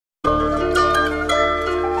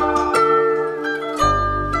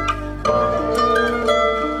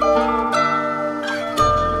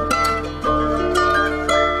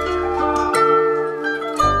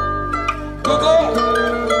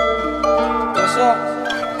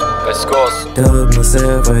Byscores. Dug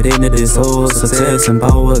myself right into this hole. Success and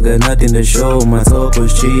power, got nothing to show. My talk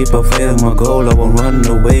was cheap, I failed my goal. I won't run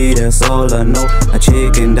away, that's all I know. I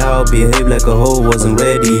chickened out, behaved like a hoe, wasn't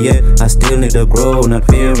ready yet. I still need to grow, not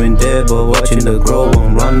fearing death, but watching the grow.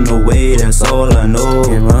 Won't run away, that's all I know.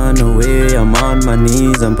 Can't run away, I'm on my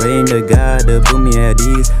knees. I'm praying to God to put me at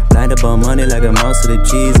ease. Blinded by money like a mouse to the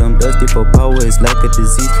cheese. I'm thirsty for power, it's like a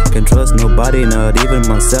disease. Can't trust nobody, not even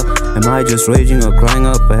myself. Am I just raging or crying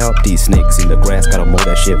out for help? These snakes in the grass, gotta mow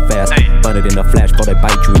that shit fast. Burn it in a flash, before they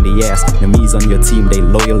bite you in the ass. Enemies on your team, they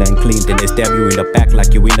loyal and clean. Then they stab you in the back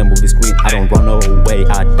like you in a movie screen. I don't run away,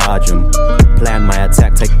 I dodge them. Plan my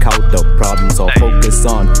attack, take out the problems. So focus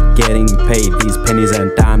on getting paid. These pennies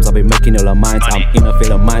and dimes, I'll be making all the minds. I'm in a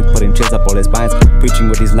field of minds, putting chills up all their spines.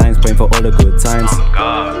 Preaching with these lines, praying for all the good times.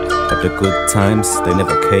 But the good times, they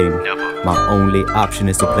never came. My only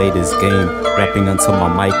option is to play this game, rapping until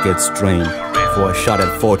my mic gets drained. For a shot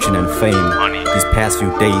at fortune and fame. These past few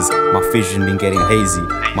days, my vision been getting hazy.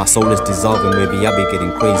 My soul is dissolving, maybe I'll be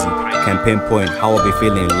getting crazy. Can't pinpoint how I'll be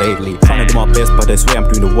feeling lately. Trying to do my best, but I swear I'm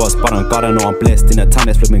doing the worst. But on God I know I'm blessed in a time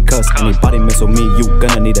that's flipping cuss. Anybody mess with me, you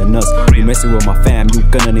gonna need a nurse. You messing with my fam, you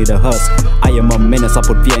gonna need a hearse. I am a menace, I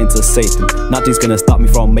put fear into Satan. Nothing's gonna stop me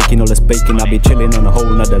from making all this bacon. I'll be chilling on a whole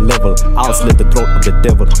nother level. I'll slit the throat of the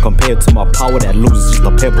devil. Compared to my power that loses just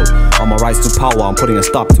a pebble. On my rise to power, I'm putting a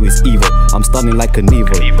stop to his evil. I'm stunning like an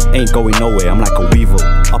evil. Ain't going nowhere, I'm like a weevil.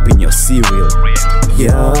 Up in your cereal.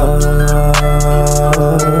 Yeah.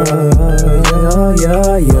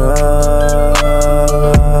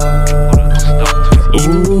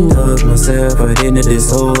 Dug myself right into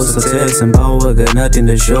this hole. Success and power, got nothing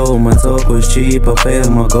to show. My talk was cheap, I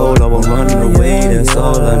failed my goal. I won't run away, that's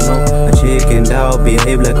all I know. I chickened out,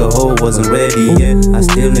 behaved like a hoe, wasn't ready yet. I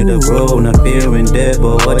still need to grow, not fearing death,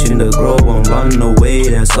 but watching the grow. Won't run away,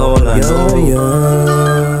 that's all I know.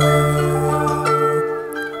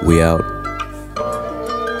 We out.